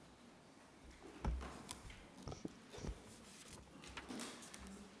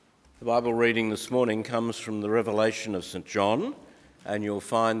The Bible reading this morning comes from the Revelation of St. John, and you'll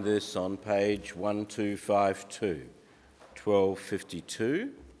find this on page 1252,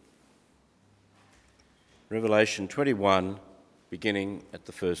 1252. Revelation 21, beginning at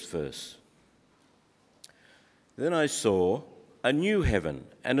the first verse. Then I saw a new heaven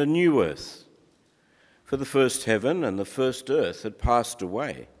and a new earth, for the first heaven and the first earth had passed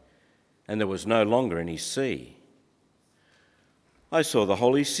away, and there was no longer any sea. I saw the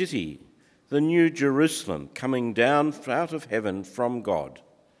holy city, the new Jerusalem, coming down out of heaven from God,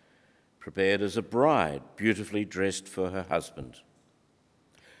 prepared as a bride beautifully dressed for her husband.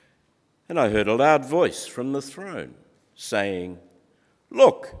 And I heard a loud voice from the throne saying,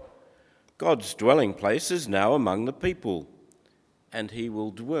 "Look, God's dwelling place is now among the people, and he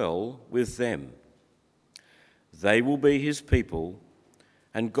will dwell with them. They will be his people,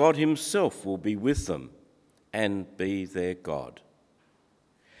 and God himself will be with them and be their God.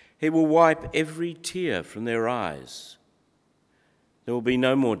 He will wipe every tear from their eyes. There will be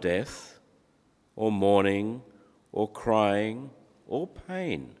no more death, or mourning, or crying, or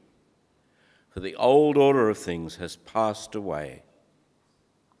pain, for the old order of things has passed away."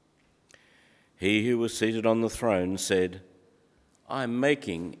 He who was seated on the throne said, "I am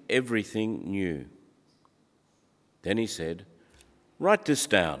making everything new." Then he said, "Write this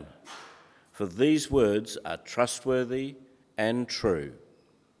down, for these words are trustworthy and true."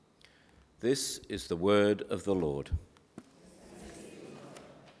 This is the word of the Lord.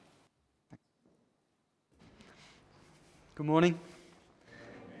 Good morning.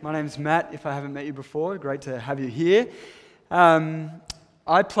 My name's Matt, if I haven't met you before. Great to have you here.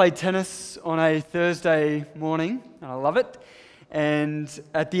 I play tennis on a Thursday morning, and I love it. And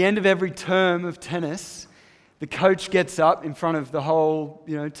at the end of every term of tennis, the coach gets up in front of the whole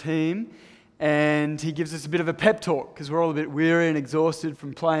team, and he gives us a bit of a pep talk because we're all a bit weary and exhausted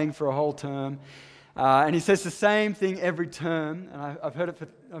from playing for a whole term. And he says the same thing every term, and I've heard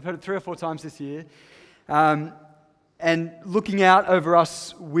it 3 or 4 times this year. And looking out over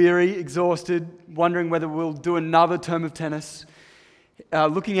us, weary, exhausted, wondering whether we'll do another term of tennis,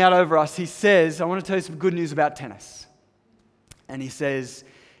 looking out over us, he says, "I want to tell you some good news about tennis." And he says,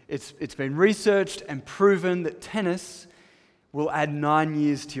 it's been researched and proven that tennis will add 9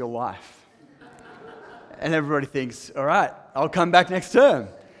 years to your life. And everybody thinks, all right, I'll come back next term.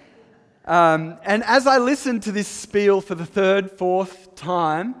 And as I listened to this spiel for the 3rd, 4th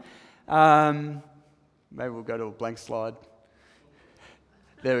time, maybe we'll go to a blank slide.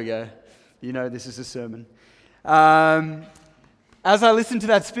 There we go. This is a sermon. As I listened to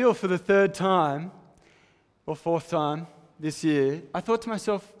that spiel for the 3rd time, or 4th time this year, I thought to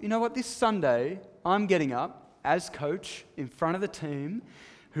myself, you know what, this Sunday, I'm getting up as coach in front of the team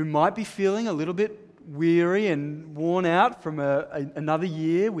who might be feeling a little bit weary and worn out from another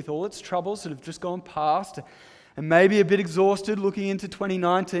year with all its troubles that have just gone past, and maybe a bit exhausted looking into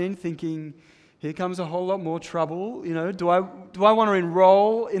 2019, thinking, here comes a whole lot more trouble. Do I want to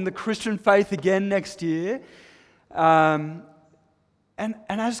enroll in the Christian faith again next year? And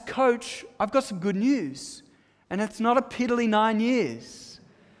as coach, I've got some good news. And it's not a piddly 9 years.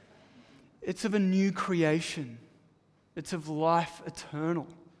 It's of a new creation. It's of life eternal.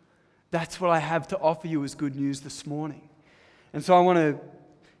 That's what I have to offer you as good news this morning. And so I want to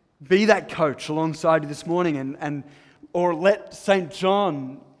be that coach alongside you this morning or let St.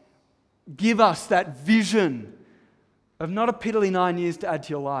 John give us that vision of not a piddly 9 years to add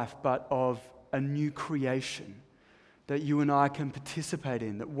to your life, but of a new creation that you and I can participate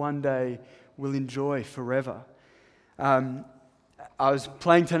in, that one day we'll enjoy forever. I was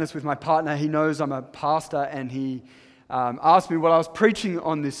playing tennis with my partner. He knows I'm a pastor, and he asked me what I was preaching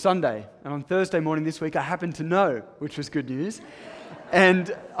on this Sunday. And on Thursday morning this week, I happened to know, which was good news.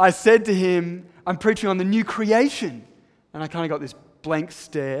 And I said to him, I'm preaching on the new creation. And I kind of got this blank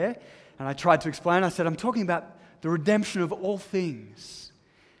stare, and I tried to explain. I said, I'm talking about the redemption of all things.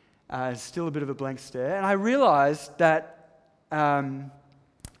 Still a bit of a blank stare. And I realized that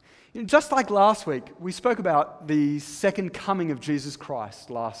just like last week, we spoke about the second coming of Jesus Christ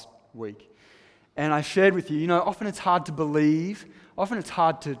last week. And I shared with you, often it's hard to believe, often it's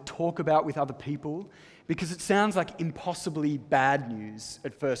hard to talk about with other people because it sounds like impossibly bad news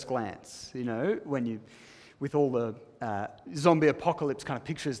at first glance, with all the zombie apocalypse kind of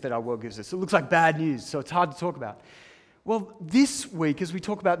pictures that our world gives us. It looks like bad news, so it's hard to talk about. Well, this week, as we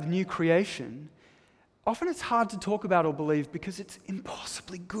talk about the new creation, often it's hard to talk about or believe because it's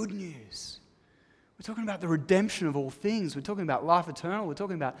impossibly good news. We're talking about the redemption of all things. We're talking about life eternal. We're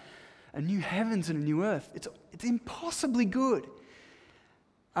talking about a new heavens and a new earth. It's impossibly good.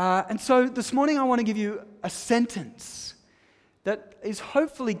 And so this morning I want to give you a sentence that is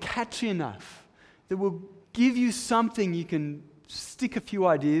hopefully catchy enough, that will give you something you can stick a few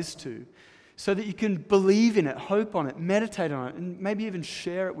ideas to, so that you can believe in it, hope on it, meditate on it, and maybe even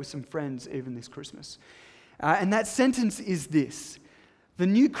share it with some friends even this Christmas. And that sentence is this: the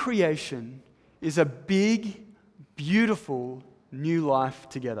new creation is a big, beautiful new life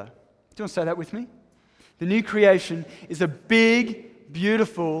together. Do you want to say that with me? The new creation is a big,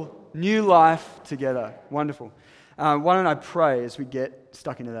 beautiful new life together. Wonderful. Why don't I pray as we get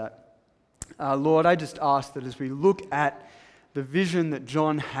stuck into that? Lord, I just ask that as we look at the vision that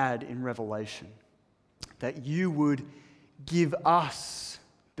John had in Revelation, that you would give us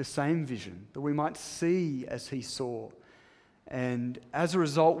the same vision, that we might see as he saw, and as a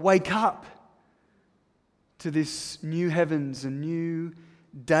result, wake up to this new heavens and new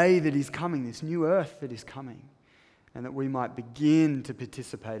day that is coming, this new earth that is coming, and that we might begin to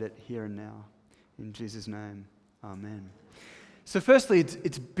participate it here and now. In Jesus' name, amen. So firstly,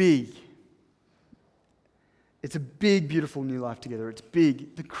 it's big. It's a big, beautiful new life together. It's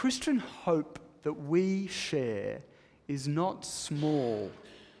big. The Christian hope that we share is not small.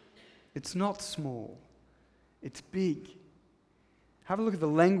 It's not small. It's big. Have a look at the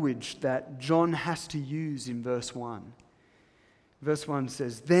language that John has to use in verse 1. Verse 1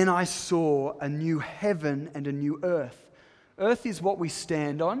 says, "Then I saw a new heaven and a new earth." Earth is what we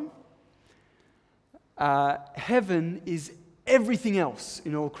stand on. Heaven is everything else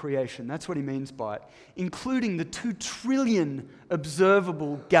in all creation. That's what he means by it, including the 2 trillion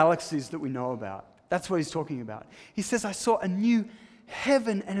observable galaxies that we know about. That's what he's talking about. He says, I saw a new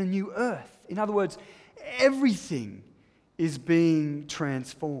heaven and a new earth. In other words, everything is being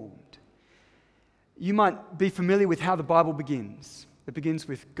transformed. You might be familiar with how the Bible begins. It begins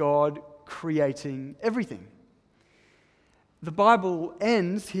with God creating everything. The Bible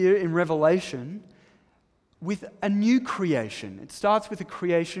ends here in Revelation with a new creation. It starts with a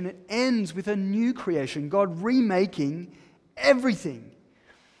creation, it ends with a new creation, God remaking everything.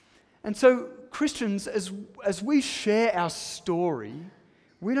 And so, Christians, as we share our story,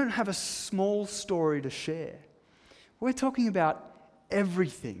 we don't have a small story to share. We're talking about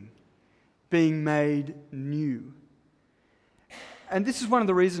everything being made new. And this is one of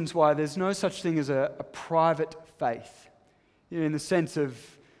the reasons why there's no such thing as a private faith, in the sense of,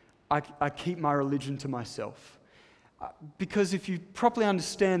 I keep my religion to myself. Because if you properly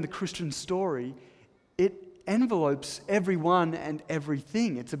understand the Christian story, it envelopes everyone and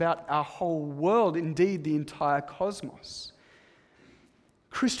everything. It's about our whole world, indeed the entire cosmos.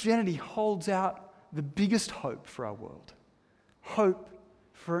 Christianity holds out the biggest hope for our world. Hope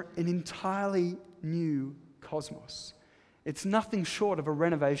for an entirely new cosmos. It's nothing short of a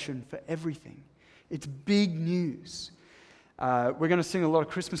renovation for everything. It's big news. We're going to sing a lot of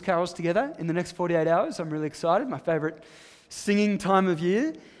Christmas carols together in the next 48 hours. I'm really excited. My favorite singing time of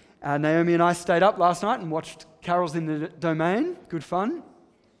year. Naomi and I stayed up last night and watched Carols in the Domain. Good fun.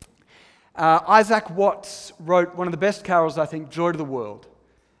 Isaac Watts wrote one of the best carols, I think, Joy to the World.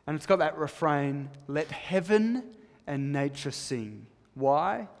 And it's got that refrain, "Let heaven and nature sing."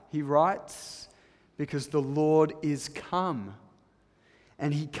 Why? He writes, because the Lord is come.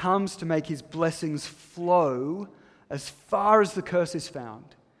 And he comes to make his blessings flow as far as the curse is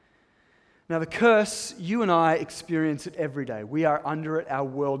found. Now, the curse, you and I experience it every day. We are under it. Our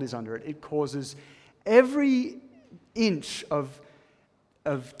world is under it. It causes every inch of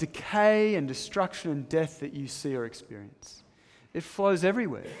decay and destruction and death that you see or experience. It flows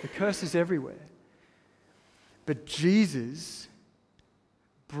everywhere. The curse is everywhere. But Jesus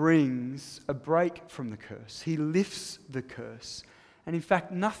brings a break from the curse. He lifts the curse. And in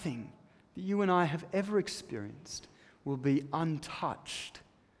fact, nothing that you and I have ever experienced will be untouched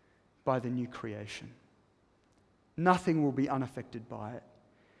by the new creation. Nothing will be unaffected by it.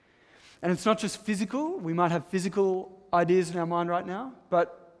 And it's not just physical. We might have physical ideas in our mind right now,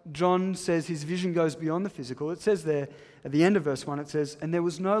 but John says his vision goes beyond the physical. It says there at the end of verse 1, it says, "And there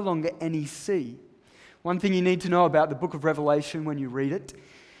was no longer any sea." One thing you need to know about the book of Revelation when you read it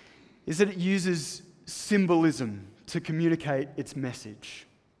is that it uses symbolism to communicate its message.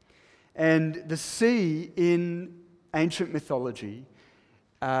 And the sea in ancient mythology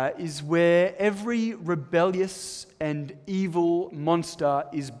is where every rebellious and evil monster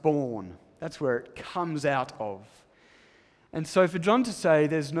is born. That's where it comes out of. And so for John to say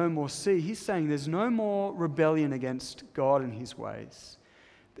there's no more sea, he's saying there's no more rebellion against God and his ways.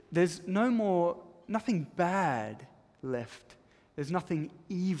 There's nothing bad left. There's nothing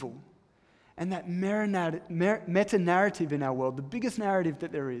evil. And that meta-narrative in our world, the biggest narrative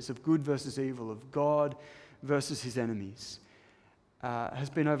that there is of good versus evil, of God versus his enemies, has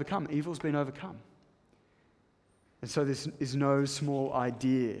been overcome. Evil's been overcome. And so this is no small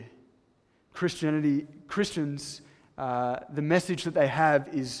idea. Christians, the message that they have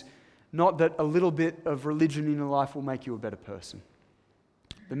is not that a little bit of religion in your life will make you a better person.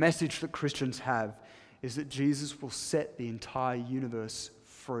 The message that Christians have is that Jesus will set the entire universe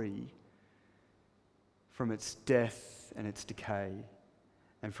free from its death and its decay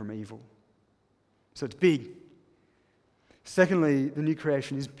and from evil. So it's big. Secondly, the new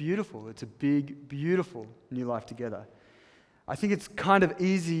creation is beautiful. It's a big, beautiful new life together. I think it's kind of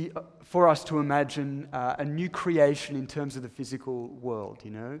easy for us to imagine a new creation in terms of the physical world,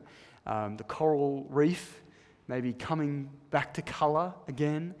 the coral reef maybe coming back to color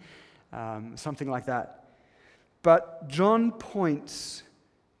again, something like that. But John points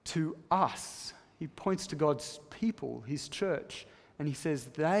to us. He points to God's people, his church, and he says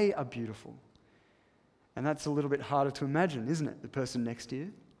they are beautiful. And that's a little bit harder to imagine, isn't it? The person next to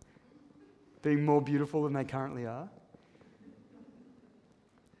you being more beautiful than they currently are.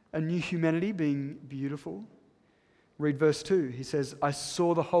 A new humanity being beautiful. Read verse 2. He says, I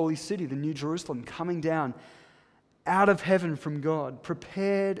saw the holy city, the new Jerusalem, coming down out of heaven from God,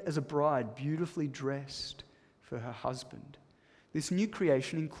 prepared as a bride, beautifully dressed for her husband. This new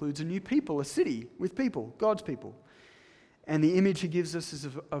creation includes a new people, a city with people, God's people. And the image he gives us is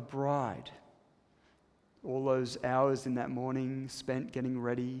of a bride. All those hours in that morning spent getting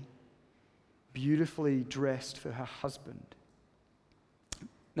ready, beautifully dressed for her husband.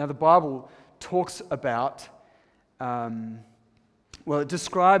 Now the Bible talks about, it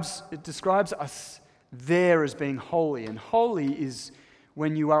describes us there as being holy. And holy is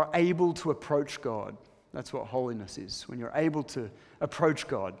when you are able to approach God. That's what holiness is, when you're able to approach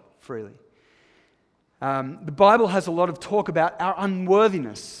God freely. The Bible has a lot of talk about our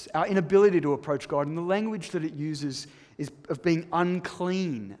unworthiness, our inability to approach God, and the language that it uses is of being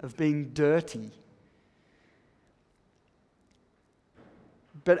unclean, of being dirty.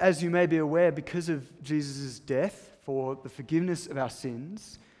 But as you may be aware, because of Jesus' death for the forgiveness of our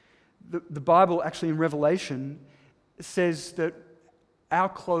sins, the Bible actually in Revelation says that our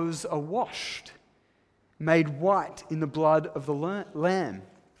clothes are washed, made white in the blood of the Lamb.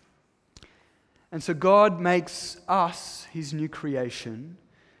 And so God makes us, his new creation,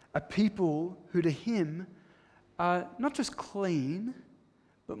 a people who to him are not just clean,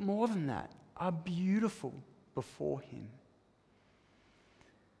 but more than that, are beautiful before him.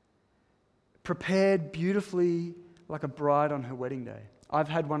 Prepared beautifully like a bride on her wedding day. I've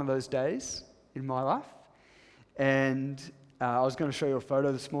had one of those days in my life, and I was going to show you a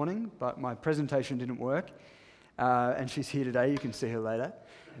photo this morning, but my presentation didn't work, and she's here today. You can see her later.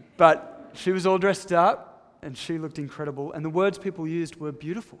 But she was all dressed up, and she looked incredible, and the words people used were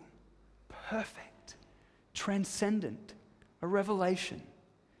beautiful, perfect, transcendent, a revelation.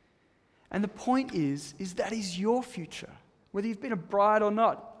 And the point is that is your future, whether you've been a bride or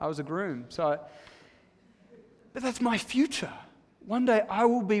not. I was a groom, but that's my future. One day I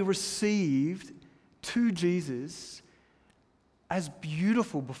will be received to Jesus as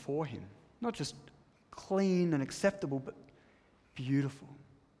beautiful before him. Not just clean and acceptable, but beautiful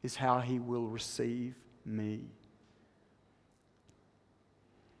is how he will receive me.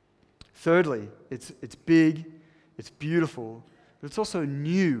 Thirdly, it's big, it's beautiful, but it's also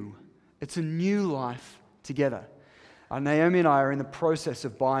new. It's a new life together. Naomi and I are in the process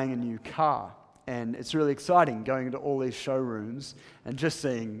of buying a new car, and it's really exciting going into all these showrooms and just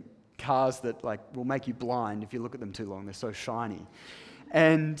seeing cars that will make you blind if you look at them too long. They're so shiny.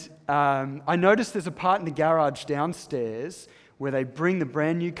 And I noticed there's a part in the garage downstairs where they bring the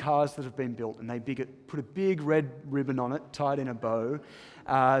brand new cars that have been built and they put a big red ribbon on it, tied in a bow,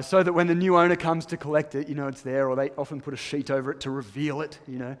 so that when the new owner comes to collect it, it's there, or they often put a sheet over it to reveal it,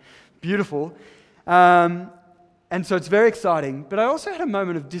 Beautiful. And so it's very exciting, but I also had a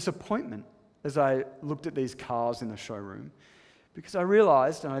moment of disappointment as I looked at these cars in the showroom, because I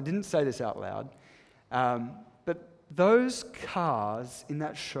realized, and I didn't say this out loud, but those cars in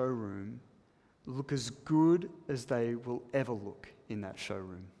that showroom look as good as they will ever look in that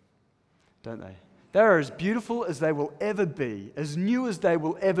showroom, don't they? They're as beautiful as they will ever be, as new as they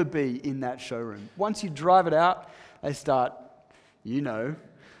will ever be in that showroom. Once you drive it out, they start,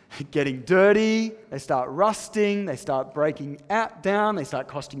 getting dirty, they start rusting, they start breaking down, they start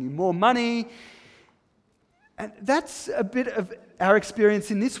costing you more money. And that's a bit of our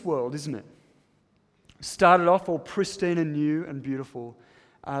experience in this world, isn't it? Started off all pristine and new and beautiful,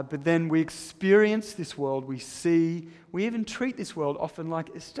 but then we experience this world, we even treat this world often like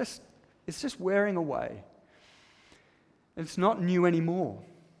it's just wearing away. It's not new anymore.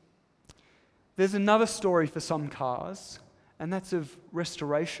 There's another story for some cars, and that's of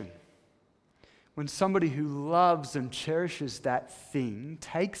restoration. when somebody who loves and cherishes that thing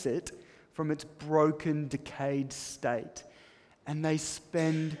takes it from its broken, decayed state, and they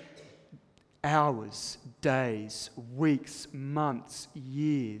spend hours, days, weeks, months,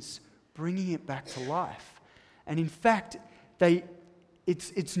 years bringing it back to life. And in fact,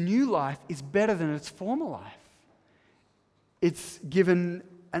 its new life is better than its former life. It's given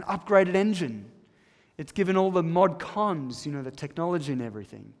an upgraded engine. It's given all the mod cons, the technology and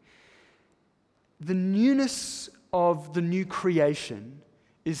everything. The newness of the new creation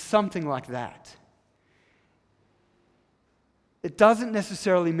is something like that. It doesn't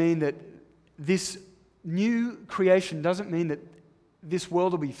necessarily mean that this new creation doesn't mean that this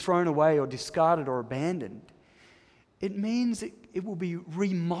world will be thrown away or discarded or abandoned. It means it will be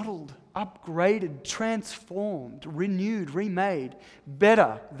remodeled, upgraded, transformed, renewed, remade,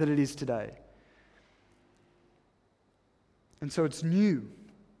 better than it is today. And so it's new.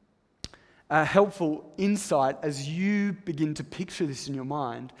 A helpful insight as you begin to picture this in your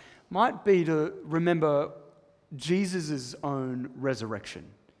mind might be to remember Jesus' own resurrection,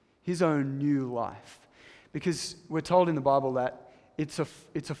 his own new life. Because we're told in the Bible that it's a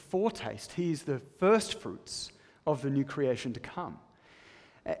foretaste. He is the first fruits of the new creation to come.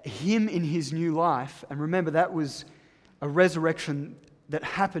 Him in his new life, and remember that was a resurrection that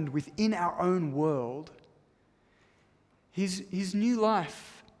happened within our own world. His new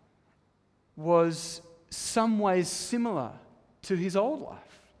life was some ways similar to his old life.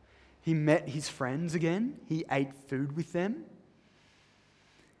 He met his friends again. He ate food with them.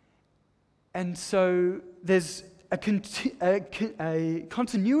 And so there's a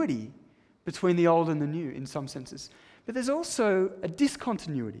continuity between the old and the new in some senses. But there's also a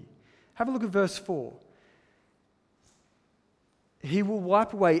discontinuity. Have a look at verse 4. He will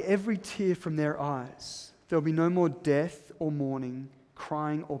wipe away every tear from their eyes. There will be no more death or mourning,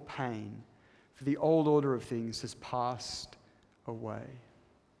 crying or pain, for the old order of things has passed away.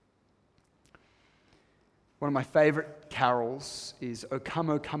 One of my favorite carols is O Come,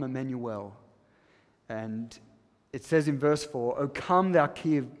 Emmanuel. And it says in verse 4, O come, thou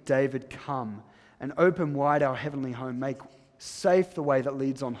Key of David, come, and open wide our heavenly home. Make safe the way that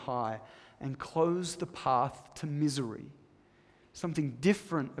leads on high, and close the path to misery. Something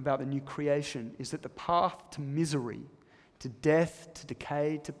different about the new creation is that the path to misery, to death, to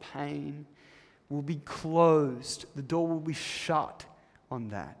decay, to pain, will be closed. The door will be shut on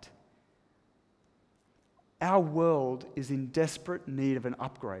that. Our world is in desperate need of an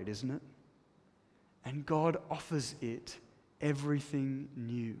upgrade, isn't it? And God offers it everything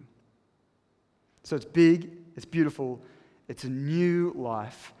new. So it's big, it's beautiful, it's a new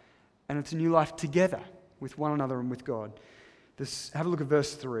life, and it's a new life together with one another and with God. Have a look at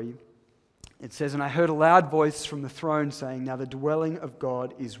verse 3. It says, And I heard a loud voice from the throne saying, Now the dwelling of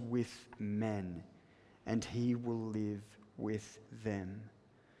God is with men, and he will live with them.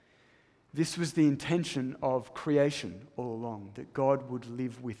 This was the intention of creation all along, that God would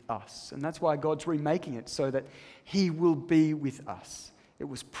live with us. And that's why God's remaking it, so that he will be with us. It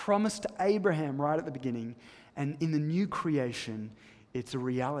was promised to Abraham right at the beginning, and in the new creation, it's a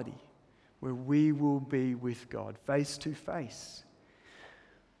reality where we will be with God face to face.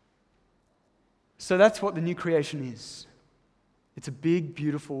 So that's what the new creation is. It's a big,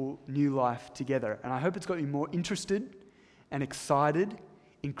 beautiful new life together. And I hope it's got you more interested and excited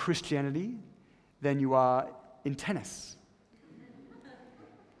in Christianity than you are in tennis.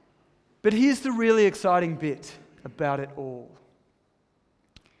 But here's the really exciting bit about it all.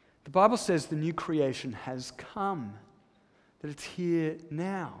 The Bible says the new creation has come, that it's here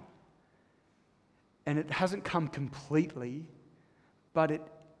now. And it hasn't come completely, but it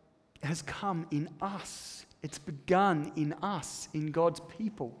has come in us. It's begun in us, in God's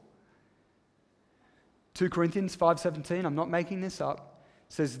people. 2 Corinthians 5:17, I'm not making this up,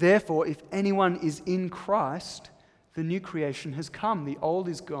 says, Therefore, if anyone is in Christ, the new creation has come. The old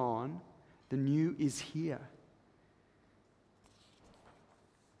is gone, the new is here.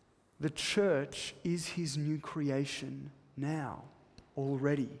 The church is his new creation now,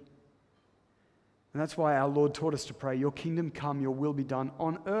 already. And that's why our Lord taught us to pray, Your kingdom come, Your will be done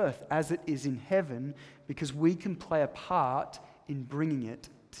on earth as it is in heaven, because we can play a part in bringing it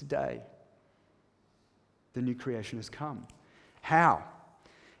today. The new creation has come. How?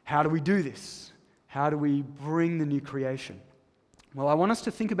 How do we do this? How do we bring the new creation? Well, I want us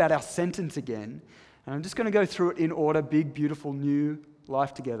to think about our sentence again, and I'm just going to go through it in order, big, beautiful, new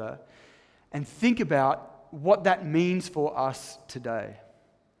life together, and think about what that means for us today.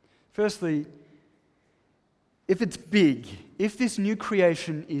 Firstly, if it's big, if this new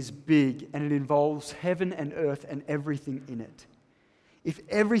creation is big and it involves heaven and earth and everything in it, if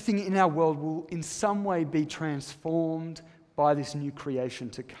everything in our world will in some way be transformed by this new creation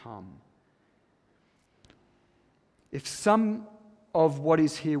to come, if some of what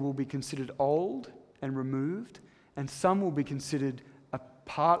is here will be considered old and removed, and some will be considered a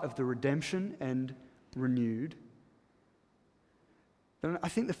part of the redemption and renewed, then I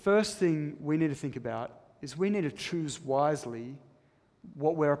think the first thing we need to think about is we need to choose wisely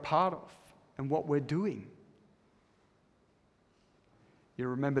what we're a part of and what we're doing. You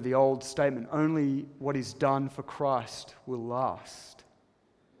remember the old statement, only what is done for Christ will last.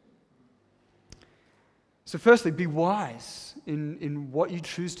 So firstly, be wise in what you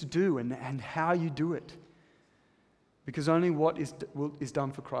choose to do and how you do it, because only what is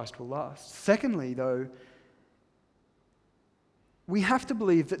done for Christ will last. Secondly, though, we have to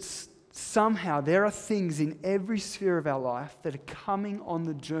believe that somehow there are things in every sphere of our life that are coming on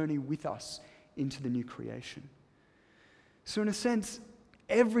the journey with us into the new creation. So in a sense,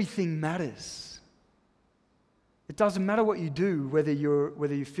 everything matters. It doesn't matter what you do, whether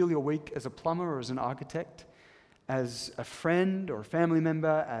you feel you're weak as a plumber or as an architect, as a friend or a family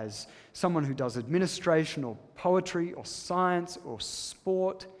member, as someone who does administration or poetry or science or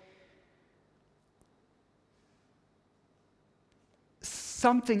sport.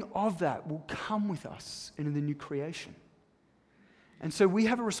 Something of that will come with us into the new creation. And so we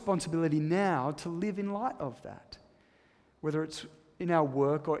have a responsibility now to live in light of that, whether it's in our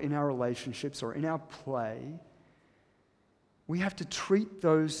work or in our relationships or in our play. We have to treat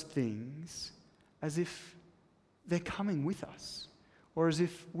those things as if they're coming with us, or as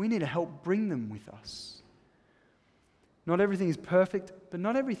if we need to help bring them with us. Not everything is perfect, but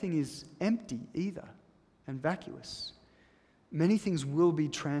not everything is empty either and vacuous. Many things will be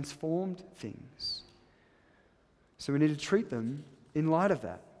transformed things. So we need to treat them in light of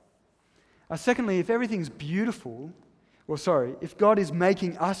that. Secondly, if everything's beautiful, if God is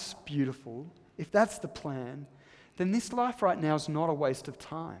making us beautiful, if that's the plan, then this life right now is not a waste of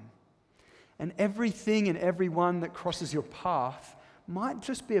time. And everything and everyone that crosses your path might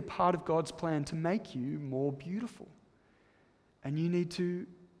just be a part of God's plan to make you more beautiful. And you need to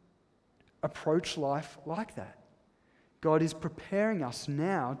approach life like that. God is preparing us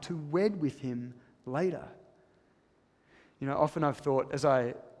now to wed with Him later. You know, often I've thought, as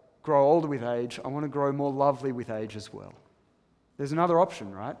I grow older with age, I want to grow more lovely with age as well. There's another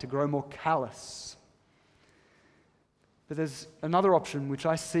option, right? To grow more callous. But there's another option which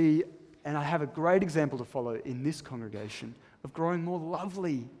I see, and I have a great example to follow in this congregation, of growing more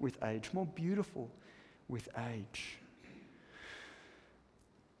lovely with age, more beautiful with age.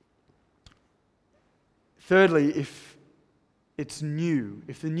 Thirdly, if it's new,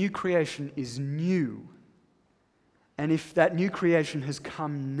 if the new creation is new, and if that new creation has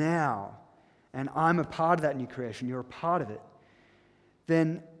come now, and I'm a part of that new creation, you're a part of it,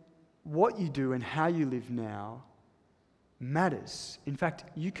 then what you do and how you live now matters. In fact,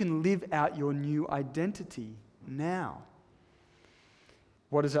 you can live out your new identity now.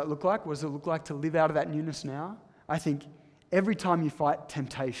 What does that look like? What does it look like to live out of that newness now? I think every time you fight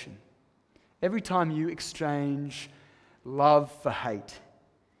temptation, every time you exchange love for hate,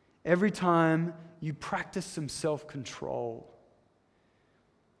 every time you practice some self-control,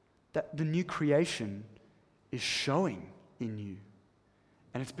 that the new creation is showing in you,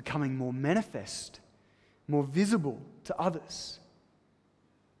 and it's becoming more manifest, more visible to others.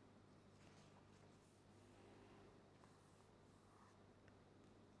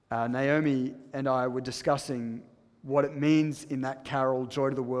 Naomi and I were discussing what it means in that carol, Joy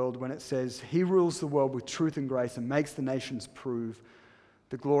to the World, when it says, He rules the world with truth and grace and makes the nations prove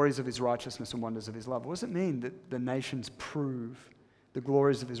the glories of His righteousness and wonders of His love. What does it mean that the nations prove the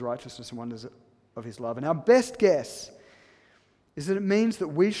glories of His righteousness and wonders of His love? And our best guess is that it means that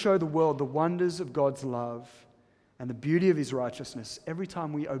we show the world the wonders of God's love and the beauty of His righteousness every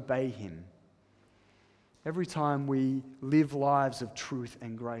time we obey Him. Every time we live lives of truth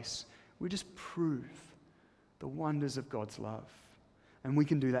and grace, we just prove the wonders of God's love. And we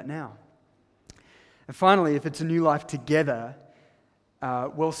can do that now. And finally, if it's a new life together,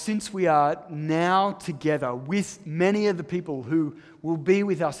 since we are now together with many of the people who will be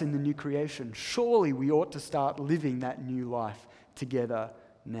with us in the new creation, surely we ought to start living that new life together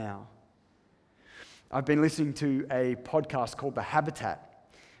now. I've been listening to a podcast called The Habitat,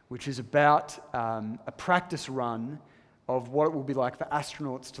 which is about a practice run of what it will be like for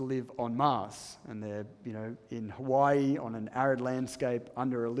astronauts to live on Mars. And they're, in Hawaii on an arid landscape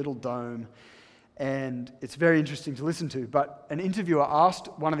under a little dome. And it's very interesting to listen to. But an interviewer asked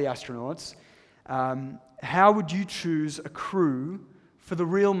one of the astronauts, how would you choose a crew for the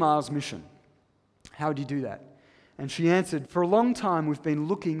real Mars mission? How would you do that? And she answered, "For a long time we've been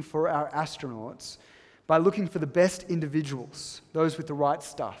looking for our astronauts by looking for the best individuals, those with the right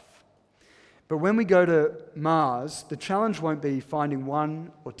stuff. But when we go to Mars, the challenge won't be finding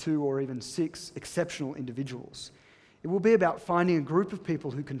 1 or 2 or even 6 exceptional individuals. It will be about finding a group of people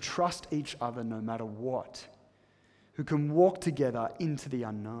who can trust each other no matter what, who can walk together into the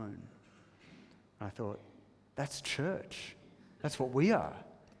unknown." And I thought, that's church. That's what we are.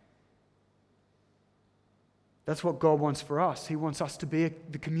 That's what God wants for us. He wants us to be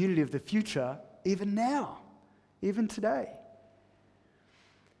the community of the future, even now, even today.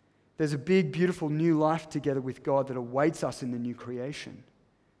 There's a big, beautiful new life together with God that awaits us in the new creation.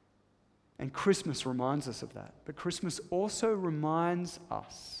 And Christmas reminds us of that. But Christmas also reminds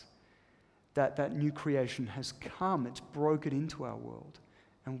us that that new creation has come. It's broken into our world,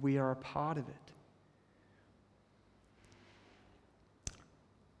 and we are a part of it.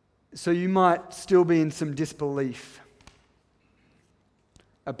 So you might still be in some disbelief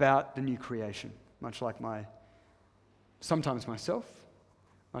about the new creation, much like sometimes myself,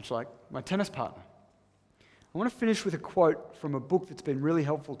 much like my tennis partner. I want to finish with a quote from a book that's been really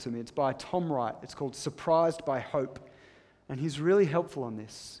helpful to me. It's by Tom Wright. It's called Surprised by Hope. And he's really helpful on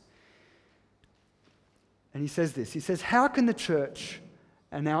this. And he says this. He says, "How can the church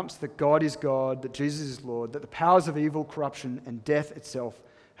announce that God is God, that Jesus is Lord, that the powers of evil, corruption, and death itself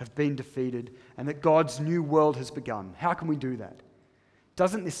have been defeated, and that God's new world has begun? How can we do that?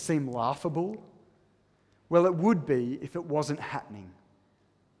 Doesn't this seem laughable? Well, it would be if it wasn't happening.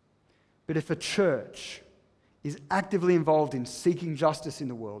 But if a church is actively involved in seeking justice in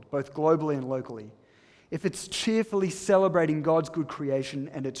the world, both globally and locally, if it's cheerfully celebrating God's good creation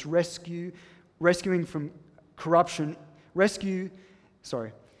and its rescuing from corruption,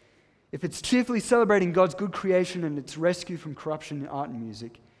 if it's cheerfully celebrating God's good creation and its rescue from corruption in art and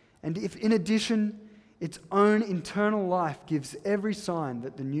music, and if in addition its own internal life gives every sign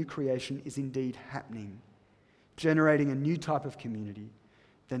that the new creation is indeed happening, generating a new type of community,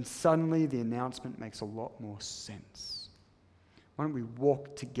 then suddenly the announcement makes a lot more sense. Why don't we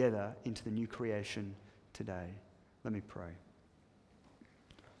walk together into the new creation today? Let me pray.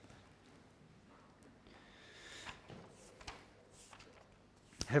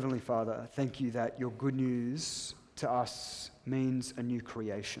 Heavenly Father, thank you that your good news to us means a new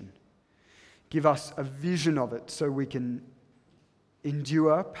creation. Give us a vision of it so we can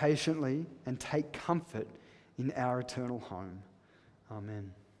endure patiently and take comfort in our eternal home.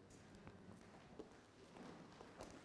 Amen.